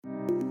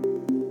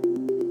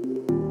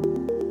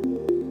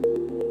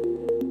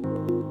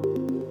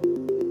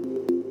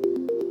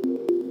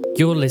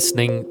You're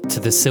listening to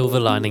the Silver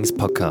Linings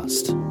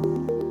Podcast.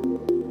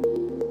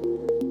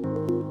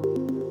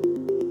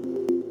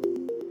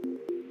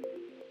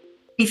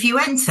 If you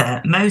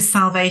enter most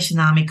Salvation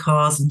Army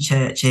corps and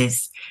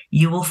churches,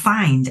 you will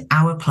find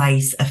our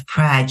place of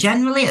prayer,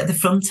 generally at the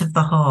front of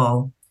the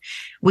hall.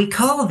 We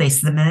call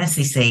this the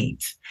mercy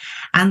seat.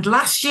 And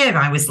last year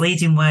I was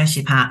leading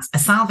worship at a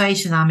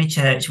Salvation Army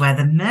church where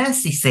the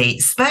mercy seat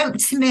spoke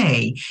to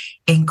me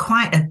in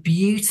quite a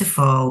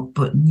beautiful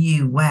but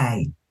new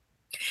way.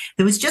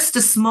 There was just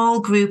a small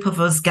group of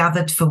us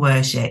gathered for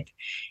worship,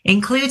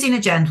 including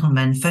a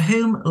gentleman for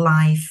whom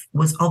life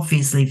was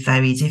obviously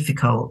very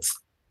difficult.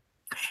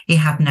 He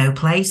had no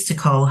place to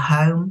call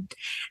home,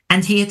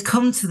 and he had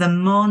come to the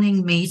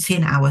morning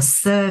meeting, our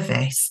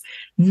service,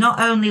 not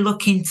only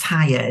looking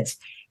tired,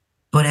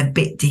 but a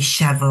bit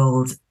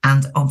dishevelled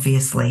and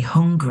obviously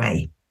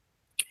hungry.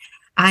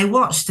 I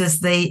watched as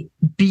the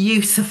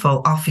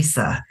beautiful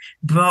officer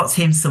brought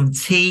him some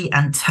tea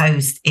and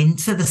toast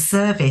into the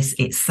service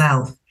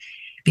itself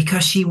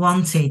because she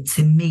wanted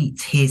to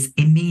meet his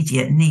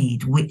immediate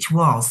need, which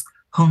was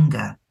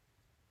hunger.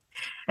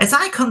 As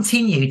I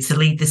continued to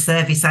lead the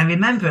service, I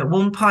remember at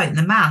one point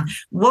the man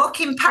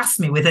walking past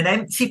me with an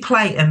empty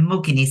plate and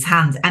mug in his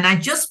hand, and I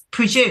just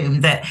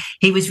presumed that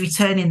he was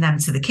returning them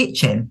to the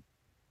kitchen.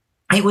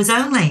 It was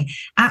only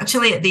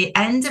actually at the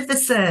end of the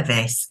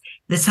service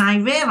that I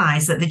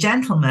realised that the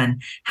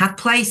gentleman had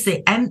placed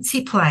the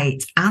empty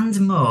plate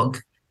and mug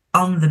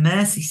on the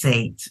mercy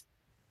seat.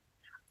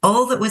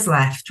 All that was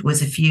left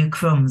was a few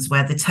crumbs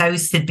where the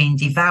toast had been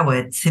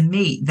devoured to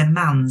meet the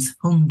man's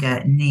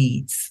hunger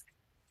needs.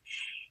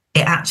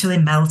 It actually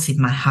melted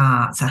my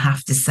heart, I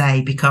have to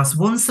say, because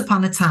once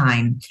upon a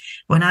time,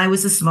 when I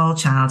was a small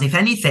child, if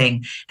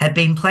anything had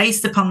been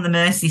placed upon the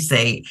mercy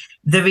seat,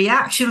 the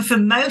reaction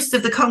from most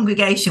of the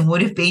congregation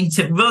would have been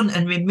to run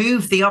and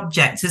remove the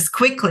object as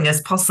quickly as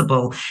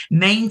possible,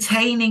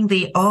 maintaining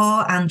the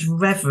awe and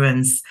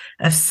reverence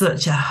of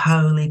such a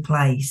holy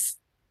place.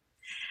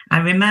 I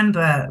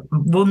remember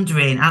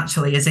wondering,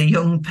 actually, as a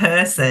young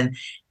person,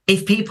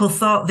 if people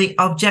thought the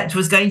object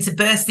was going to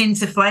burst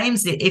into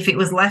flames if it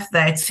was left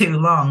there too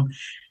long.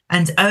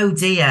 And oh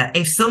dear,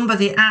 if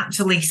somebody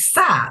actually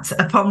sat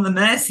upon the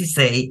mercy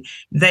seat,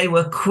 they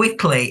were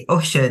quickly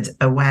ushered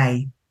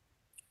away.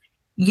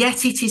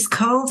 Yet it is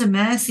called a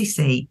mercy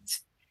seat.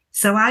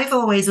 So I've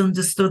always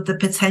understood the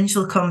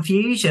potential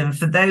confusion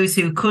for those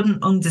who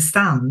couldn't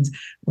understand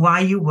why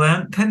you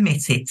weren't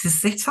permitted to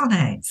sit on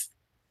it.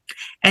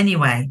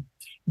 Anyway,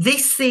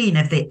 this scene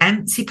of the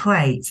empty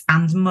plate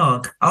and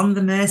mug on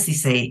the mercy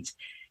seat,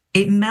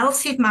 it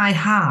melted my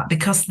heart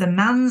because the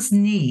man's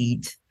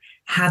need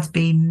had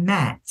been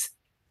met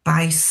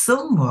by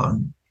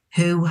someone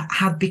who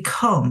had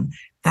become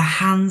the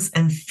hands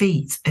and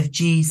feet of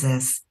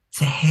Jesus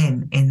to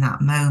him in that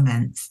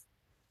moment.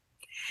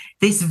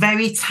 This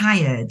very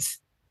tired,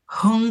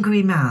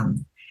 hungry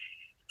man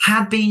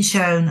had been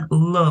shown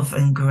love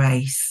and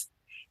grace.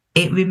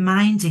 It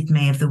reminded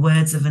me of the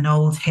words of an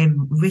old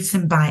hymn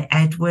written by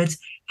Edward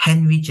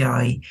Henry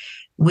Joy,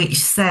 which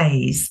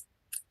says,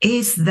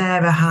 "Is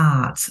there a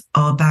heart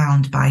all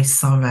bound by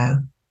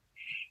sorrow?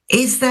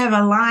 Is there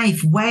a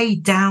life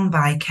weighed down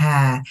by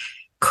care?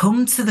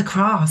 Come to the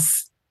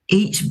cross,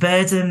 each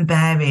burden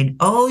bearing.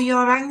 All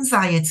your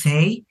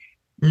anxiety,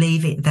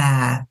 leave it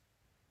there.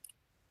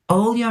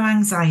 All your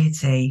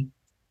anxiety,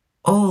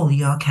 all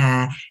your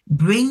care,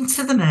 bring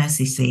to the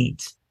mercy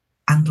seat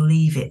and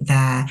leave it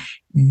there.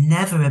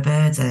 Never a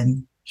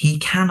burden he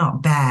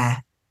cannot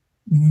bear,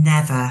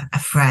 never a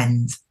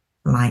friend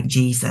like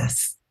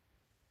Jesus."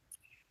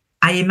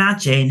 I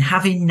imagine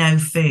having no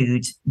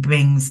food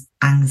brings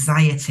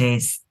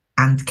anxieties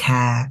and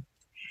care.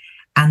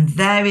 And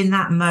there in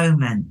that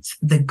moment,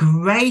 the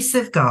grace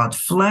of God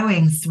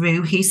flowing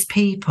through his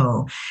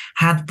people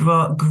had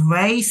brought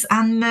grace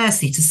and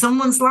mercy to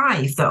someone's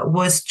life that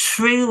was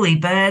truly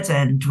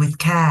burdened with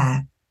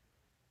care.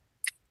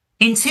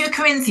 In 2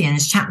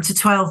 Corinthians chapter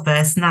 12,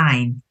 verse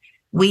 9,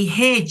 we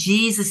hear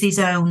Jesus'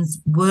 own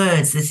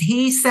words as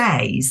he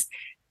says,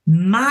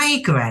 "My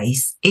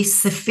grace is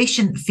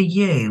sufficient for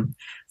you,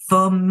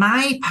 for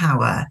my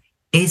power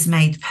is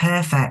made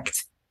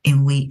perfect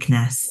in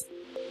weakness."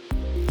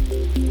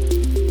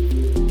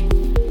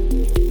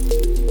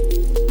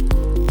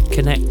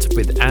 Connect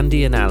with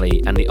Andy and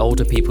Ali and the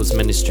Older People's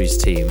Ministries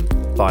team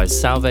via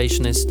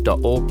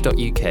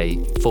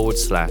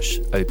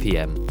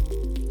salvationist.org.uk/OPM.